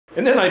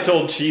And then I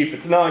told Chief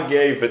it's not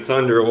gay if it's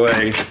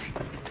underway.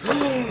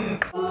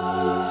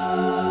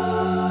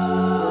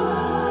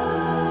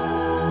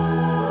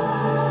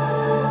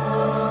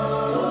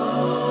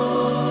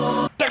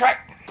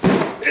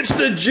 It's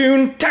the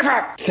June Tac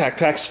Pack! Tac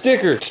Pack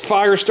sticker,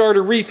 fire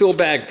starter refill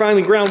bag,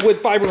 finely ground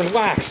wood, fiber, and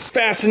wax,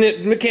 fasten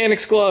it,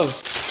 mechanics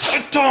gloves,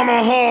 a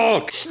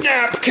tomahawk,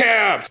 snap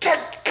caps,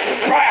 Tac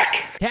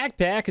Pack! Tac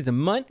Pack is a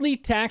monthly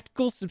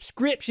tactical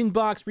subscription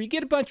box where you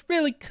get a bunch of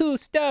really cool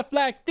stuff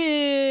like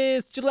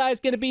this. July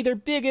is gonna be their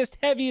biggest,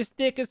 heaviest,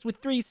 thickest with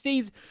 3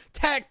 C's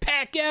Tac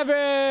Pack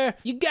ever.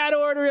 You gotta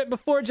order it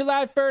before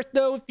July 1st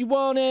though if you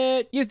want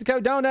it. Use the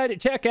code DONUT at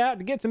checkout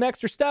to get some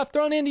extra stuff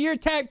thrown into your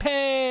Tac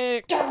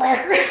Pack.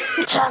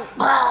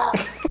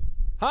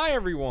 Hi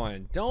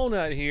everyone,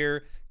 Donut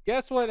here.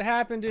 Guess what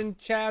happened in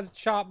CHAZ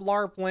Chop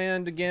LARP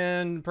land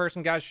again?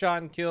 Person got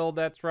shot and killed,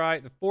 that's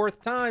right. The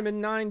 4th time in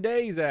 9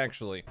 days,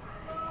 actually.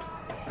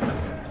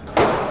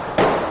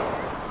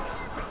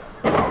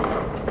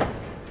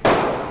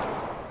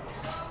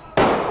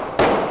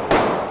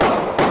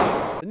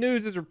 The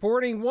news is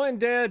reporting 1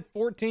 dead,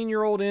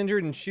 14-year-old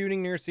injured in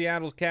shooting near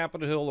Seattle's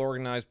Capitol Hill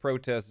organized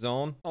protest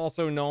zone,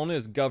 also known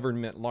as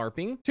government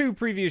LARPing. 2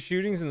 previous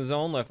shootings in the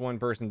zone left 1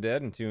 person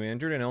dead and 2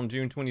 injured, and on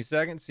June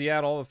 22nd,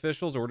 Seattle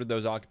officials ordered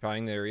those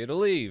occupying the area to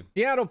leave.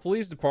 Seattle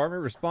Police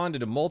Department responded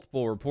to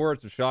multiple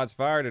reports of shots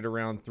fired at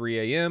around 3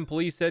 a.m.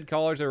 Police said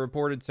callers had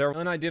reported several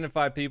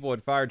unidentified people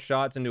had fired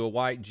shots into a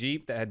white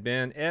Jeep that had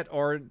been at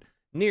or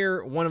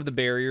near one of the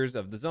barriers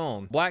of the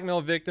zone. Black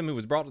male victim who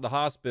was brought to the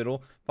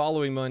hospital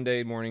following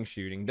Monday morning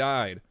shooting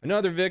died.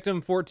 Another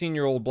victim,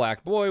 14-year-old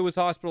black boy, was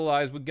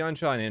hospitalized with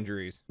gunshot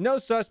injuries. No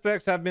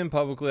suspects have been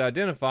publicly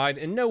identified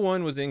and no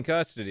one was in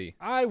custody.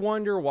 I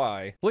wonder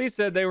why. Police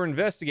said they were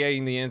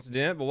investigating the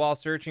incident, but while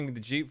searching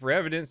the Jeep for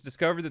evidence,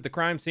 discovered that the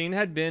crime scene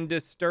had been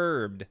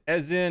disturbed.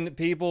 As in,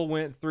 people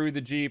went through the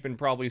Jeep and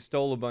probably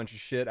stole a bunch of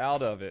shit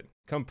out of it,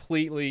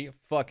 completely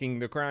fucking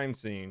the crime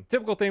scene.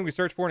 Typical thing we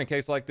search for in a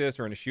case like this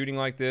or in a shooting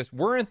like this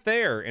weren't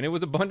there, and it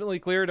was abundantly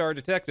clear to our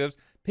detectives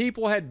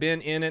people had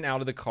been in and out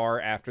of the car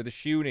after the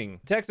shooting.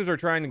 Detectives are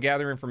trying to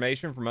gather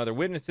information from other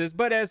witnesses,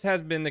 but as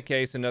has been the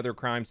case in other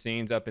crime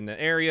scenes up in the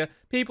area,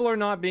 people are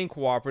not being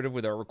cooperative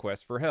with our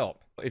requests for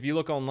help. If you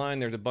look online,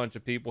 there's a bunch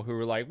of people who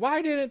are like,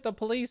 why didn't the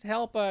police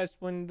help us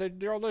when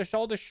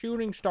all the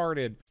shooting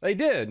started? They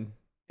did.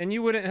 And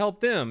you wouldn't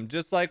help them,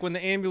 just like when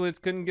the ambulance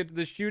couldn't get to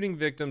the shooting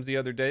victims the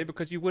other day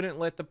because you wouldn't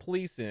let the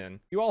police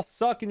in. You all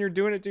suck and you're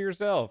doing it to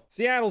yourself.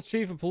 Seattle's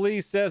chief of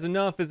police says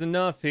enough is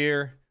enough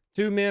here.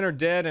 2 men are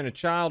dead and a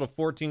child, a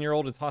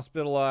 14-year-old, is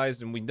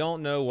hospitalized, and we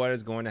don't know what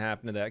is going to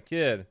happen to that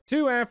kid.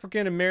 2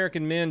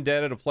 African-American men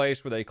dead at a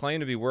place where they claim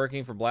to be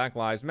working for Black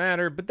Lives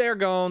Matter, but they're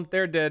gone,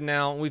 they're dead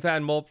now, and we've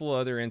had multiple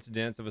other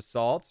incidents of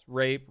assaults,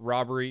 rape,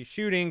 robbery,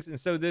 shootings, and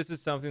so this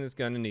is something that's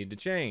going to need to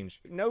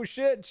change. No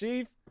shit,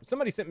 chief.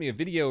 Somebody sent me a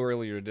video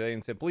earlier today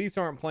and said police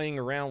aren't playing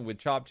around with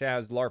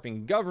CHAZ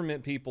LARPing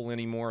government people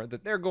anymore,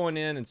 that they're going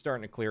in and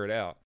starting to clear it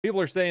out. People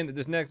are saying that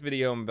this next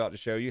video I'm about to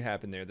show you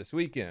happened there this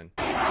weekend.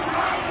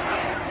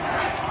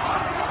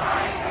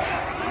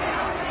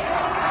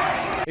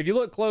 If you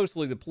look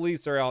closely, the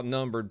police are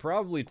outnumbered,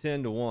 probably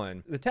 10 to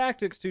 1. The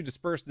tactics to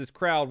disperse this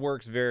crowd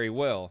works very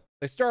well.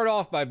 They start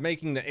off by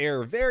making the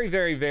air very,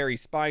 very, very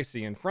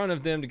spicy in front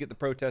of them to get the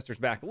protesters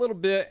back a little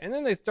bit, and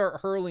then they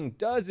start hurling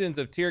dozens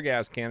of tear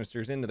gas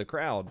canisters into the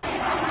crowd.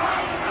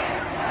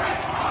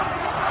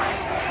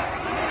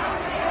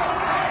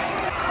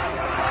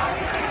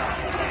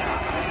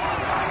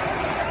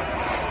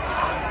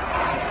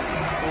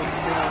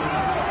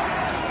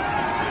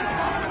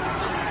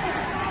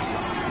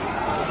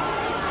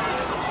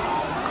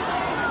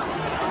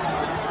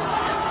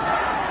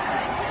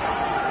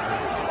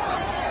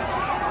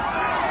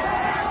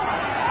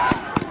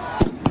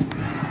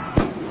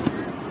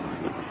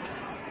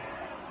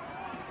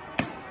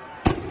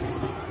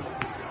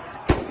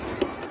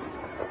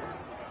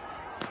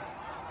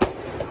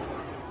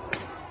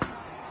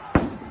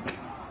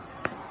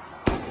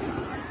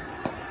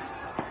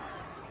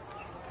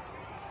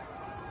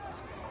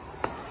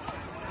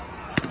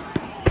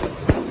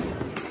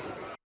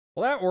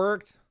 Well, that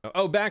worked.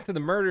 Oh, back to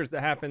the murders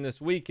that happened this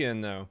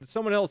weekend, though.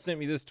 Someone else sent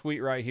me this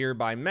tweet right here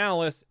by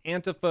Malice,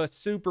 Antifa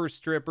Super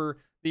Stripper,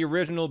 the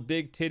original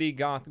big titty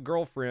goth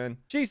girlfriend.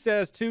 She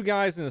says 2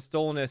 guys in a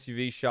stolen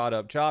SUV shot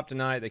up Chop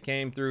tonight. They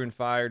came through and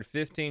fired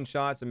 15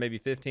 shots and maybe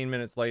 15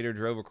 minutes later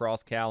drove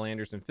across Cal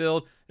Anderson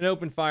Field and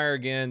opened fire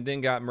again,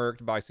 then got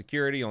murked by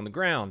security on the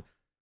ground.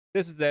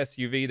 This is the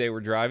SUV they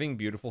were driving.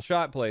 Beautiful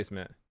shot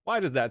placement. Why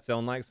does that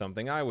sound like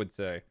something I would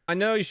say? I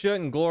know you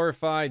shouldn't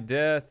glorify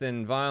death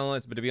and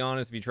violence, but to be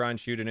honest, if you try and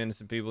shoot at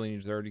innocent people, then you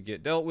deserve to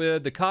get dealt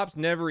with. The cops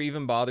never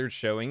even bothered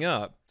showing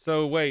up.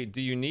 So wait,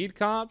 do you need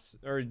cops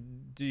or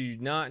do you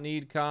not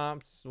need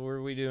cops? What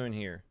are we doing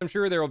here? I'm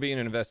sure there will be an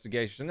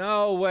investigation.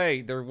 Oh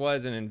wait, there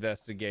was an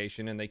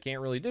investigation and they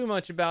can't really do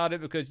much about it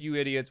because you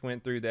idiots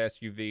went through the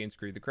SUV and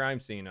screwed the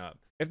crime scene up.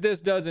 If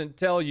this doesn't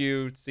tell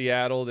you,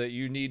 Seattle, that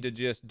you need to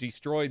just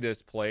destroy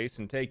this place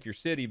and take your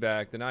city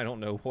back, then I don't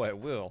know what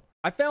will.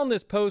 I found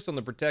this post on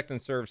the Protect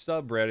and Serve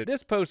subreddit.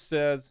 This post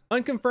says,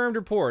 unconfirmed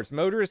reports,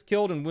 motorists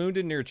killed and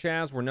wounded near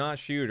CHAZ were not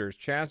shooters.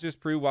 CHAZ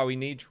just proved why we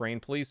need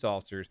trained police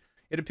officers.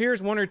 It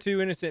appears 1 or 2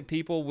 innocent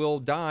people will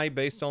die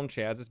based on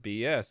CHAZ's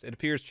BS. It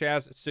appears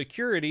CHAZ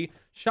security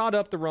shot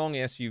up the wrong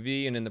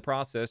SUV, and in the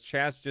process,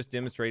 CHAZ just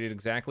demonstrated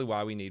exactly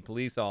why we need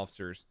police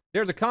officers.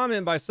 There's a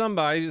comment by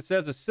somebody that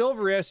says a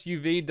silver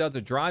SUV does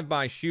a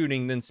drive-by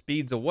shooting, then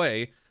speeds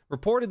away.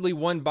 Reportedly,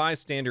 1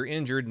 bystander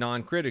injured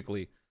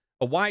non-critically.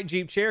 A white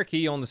Jeep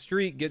Cherokee on the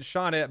street gets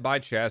shot at by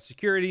CHAZ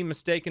security,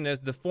 mistaken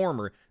as the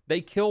former.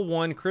 They kill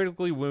 1,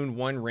 critically wound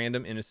 1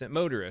 random innocent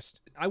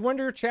motorist. I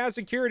wonder if CHAZ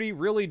security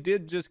really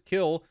did just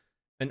kill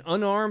an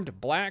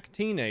unarmed black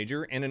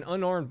teenager and an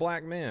unarmed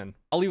black man.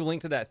 I'll leave a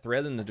link to that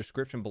thread in the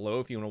description below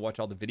if you want to watch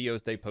all the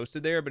videos they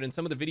posted there. But in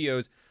some of the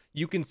videos,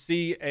 you can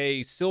see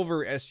a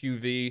silver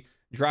SUV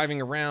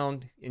driving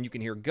around and you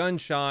can hear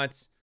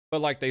gunshots. But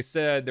like they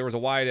said, there was a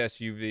white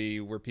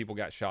SUV where people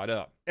got shot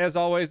up. As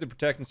always, the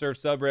Protect and Serve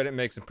subreddit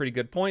makes some pretty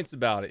good points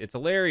about it. It's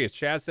hilarious.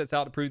 CHAZ sets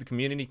out to prove the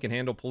community can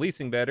handle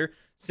policing better.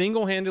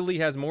 Single-handedly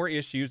has more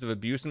issues of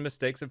abuse and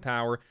mistakes of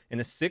power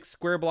in a 6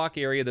 square block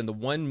area than the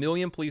 1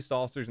 million police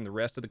officers in the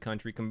rest of the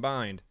country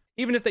combined.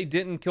 Even if they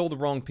didn't kill the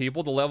wrong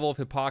people, the level of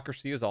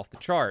hypocrisy is off the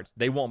charts.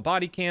 They want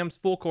body cams,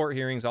 full court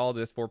hearings, all of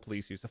this for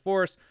police use of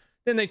force.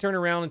 Then they turn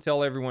around and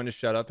tell everyone to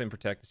shut up and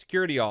protect the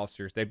security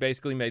officers. They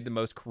basically made the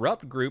most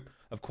corrupt group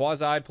of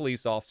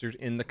quasi-police officers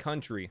in the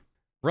country.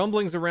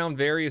 Rumblings around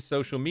various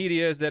social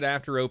media is that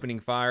after opening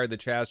fire, the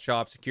CHAZ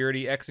shop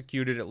security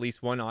executed at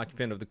least 1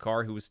 occupant of the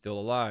car who was still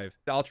alive.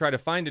 I'll try to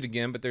find it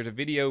again, but there's a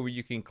video where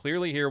you can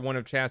clearly hear one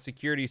of CHAZ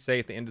security say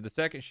at the end of the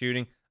second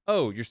shooting,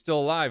 "Oh, you're still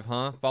alive,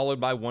 huh?" Followed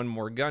by 1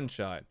 more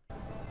gunshot.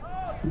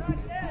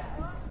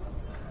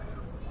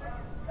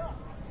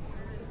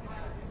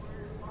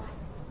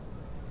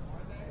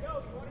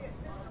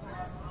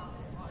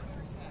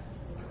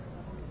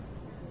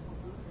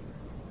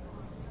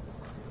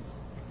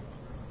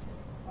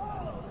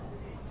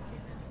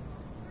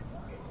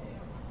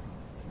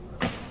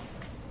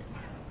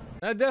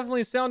 That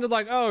definitely sounded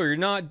like, "Oh, you're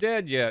not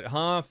dead yet,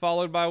 huh?"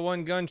 Followed by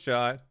 1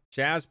 gunshot.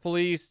 CHAZ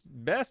police,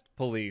 best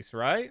police,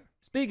 right?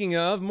 Speaking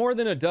of, more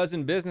than a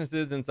dozen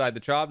businesses inside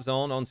the chop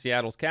zone on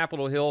Seattle's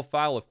Capitol Hill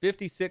file a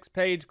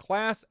 56-page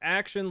class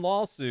action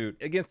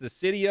lawsuit against the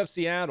city of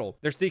Seattle.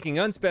 They're seeking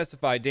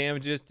unspecified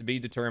damages to be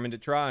determined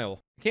at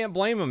trial. Can't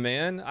blame them,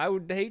 man. I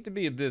would hate to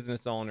be a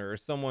business owner or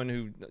someone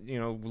who,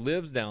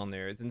 lives down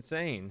there. It's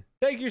insane.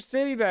 Take your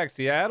city back,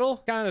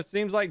 Seattle. Kind of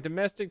seems like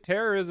domestic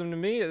terrorism to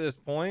me at this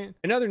point.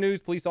 In other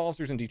news, police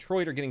officers in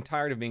Detroit are getting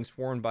tired of being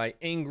swarmed by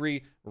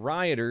angry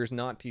rioters,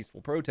 not peaceful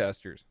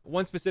protesters.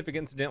 One specific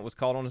incident was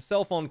caught on a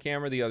cell phone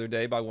camera the other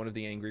day by one of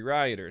the angry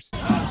rioters.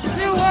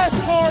 You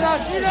escort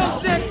us, you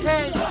don't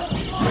dictate.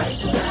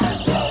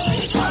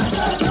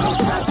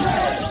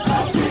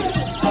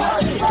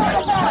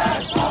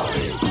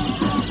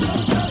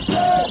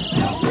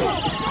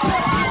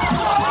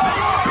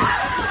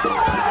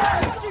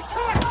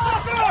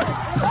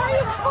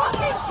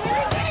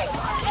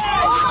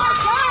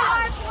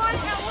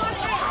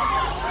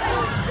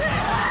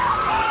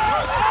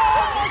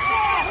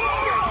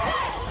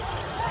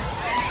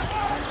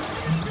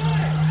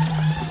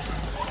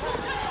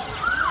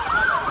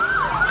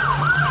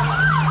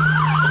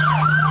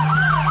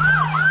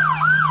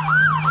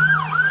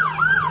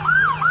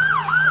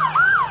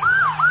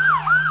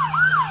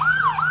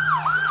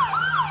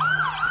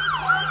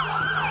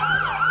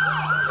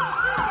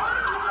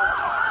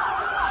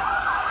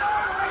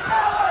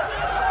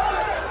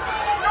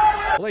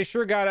 Well, they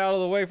sure got out of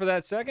the way for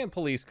that second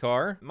police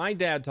car. My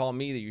dad taught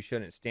me that you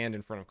shouldn't stand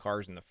in front of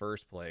cars in the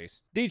first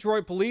place.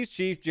 Detroit Police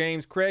Chief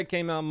James Craig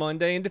came out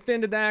Monday and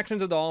defended the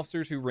actions of the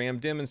officers who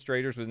rammed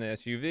demonstrators with an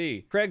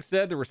SUV. Craig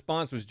said the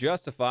response was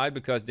justified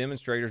because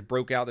demonstrators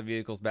broke out the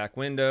vehicle's back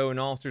window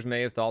and officers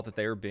may have thought that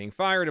they were being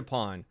fired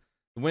upon.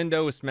 The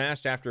window was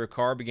smashed after a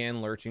car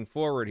began lurching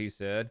forward, he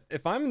said.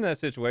 If I'm in that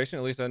situation,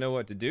 at least I know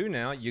what to do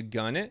now. You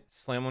gun it,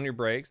 slam on your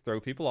brakes, throw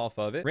people off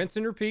of it, rinse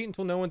and repeat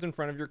until no one's in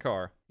front of your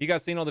car. You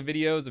guys seen all the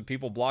videos of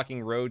people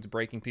blocking roads,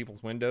 breaking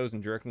people's windows,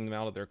 and jerking them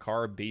out of their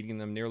car, beating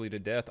them nearly to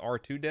death or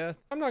to death?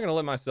 I'm not going to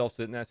let myself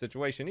sit in that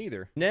situation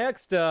either.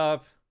 Next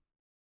up,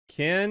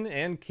 Ken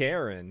and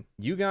Karen.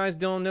 You guys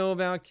don't know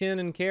about Ken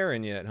and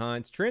Karen yet, huh?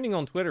 It's trending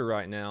on Twitter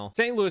right now.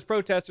 St. Louis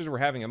protesters were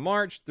having a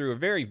march through a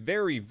very,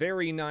 very,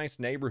 very nice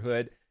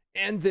neighborhood,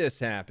 and this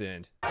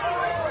happened.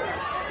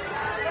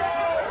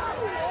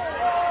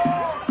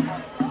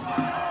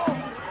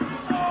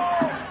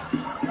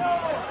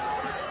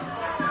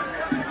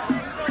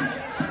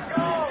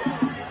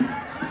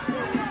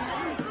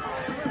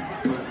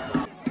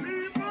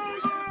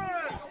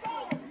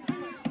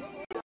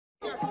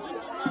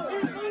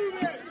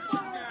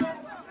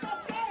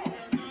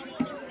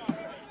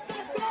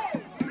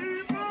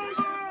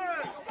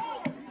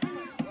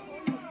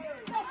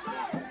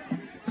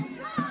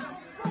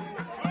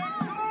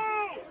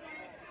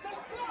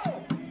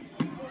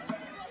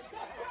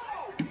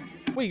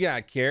 We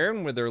got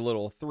Karen with her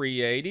little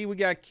 380. We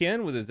got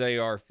Ken with his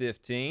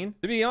AR-15.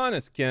 To be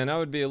honest, Ken, I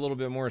would be a little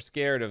bit more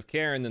scared of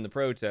Karen than the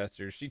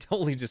protesters. She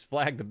totally just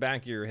flagged the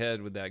back of your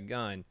head with that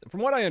gun. From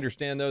what I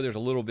understand, though, there's a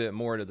little bit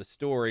more to the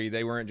story.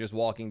 They weren't just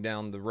walking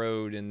down the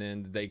road and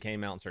then they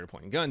came out and started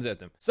pointing guns at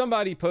them.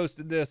 Somebody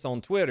posted this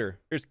on Twitter.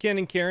 There's Ken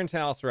and Karen's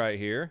house right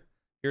here.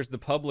 Here's the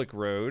public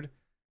road.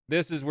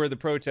 This is where the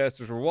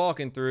protesters were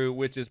walking through,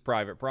 which is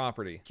private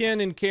property.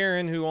 Ken and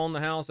Karen, who own the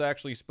house,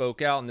 actually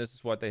spoke out, and this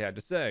is what they had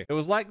to say. It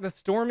was like the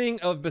storming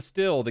of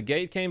Bastille. The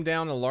gate came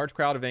down and a large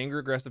crowd of angry,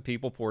 aggressive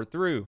people poured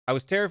through. I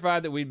was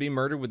terrified that we'd be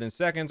murdered within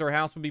seconds, our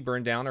house would be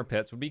burned down, our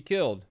pets would be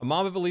killed. A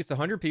mob of at least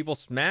 100 people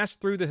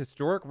smashed through the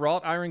historic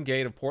wrought iron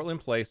gate of Portland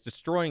Place,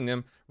 destroying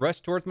them,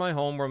 rushed towards my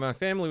home where my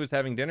family was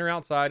having dinner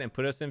outside, and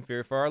put us in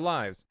fear for our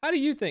lives. How do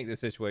you think this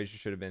situation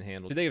should have been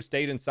handled? Should they have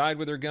stayed inside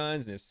with their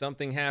guns, and if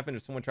something happened,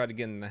 if someone tried to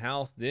get in the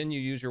house, then you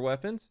use your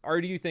weapons? Or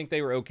do you think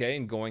they were okay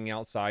in going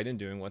outside and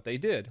doing what they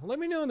did? Let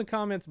me know in the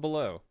comments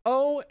below.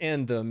 Oh,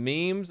 and the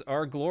memes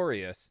are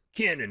glorious.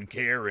 Ken and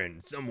Karen,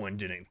 someone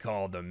didn't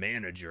call the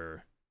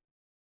manager.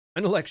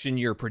 An election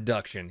year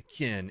production,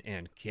 Ken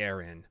and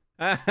Karen.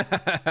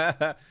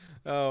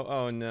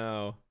 Oh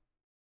no.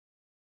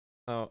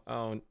 Oh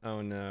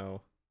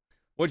no.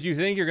 What do you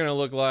think you're gonna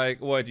look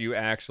like? What do you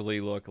actually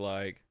look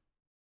like?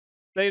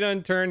 They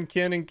done turned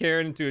Ken and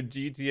Karen into a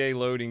GTA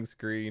loading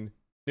screen.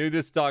 Knew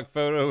this stock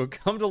photo would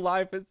come to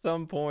life at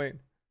some point.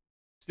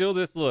 Still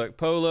this look.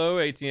 Polo,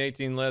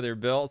 1818 leather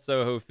belt,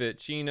 Soho fit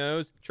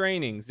chinos.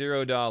 Training,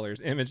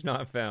 $0. Image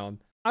not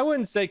found. I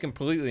wouldn't say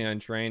completely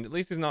untrained. At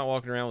least he's not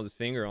walking around with his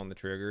finger on the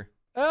trigger.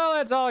 Well,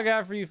 that's all I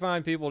got for you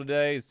fine people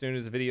today. As soon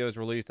as the video is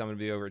released, I'm going to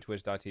be over at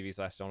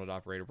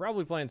twitch.tv/donutoperator,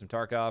 probably playing some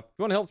Tarkov. If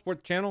you want to help support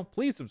the channel,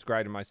 please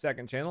subscribe to my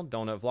second channel,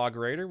 Donut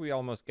Vloggerator. We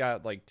almost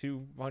got like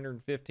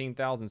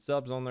 215,000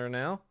 subs on there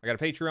now. I got a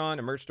Patreon,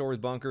 a merch store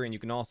with Bunker, and you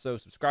can also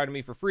subscribe to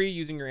me for free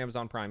using your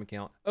Amazon Prime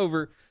account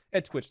over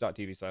at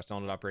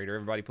twitch.tv/donutoperator.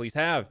 Everybody, please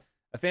have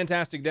a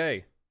fantastic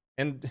day.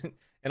 And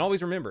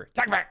always remember,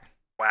 talk back.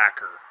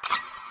 Whacker.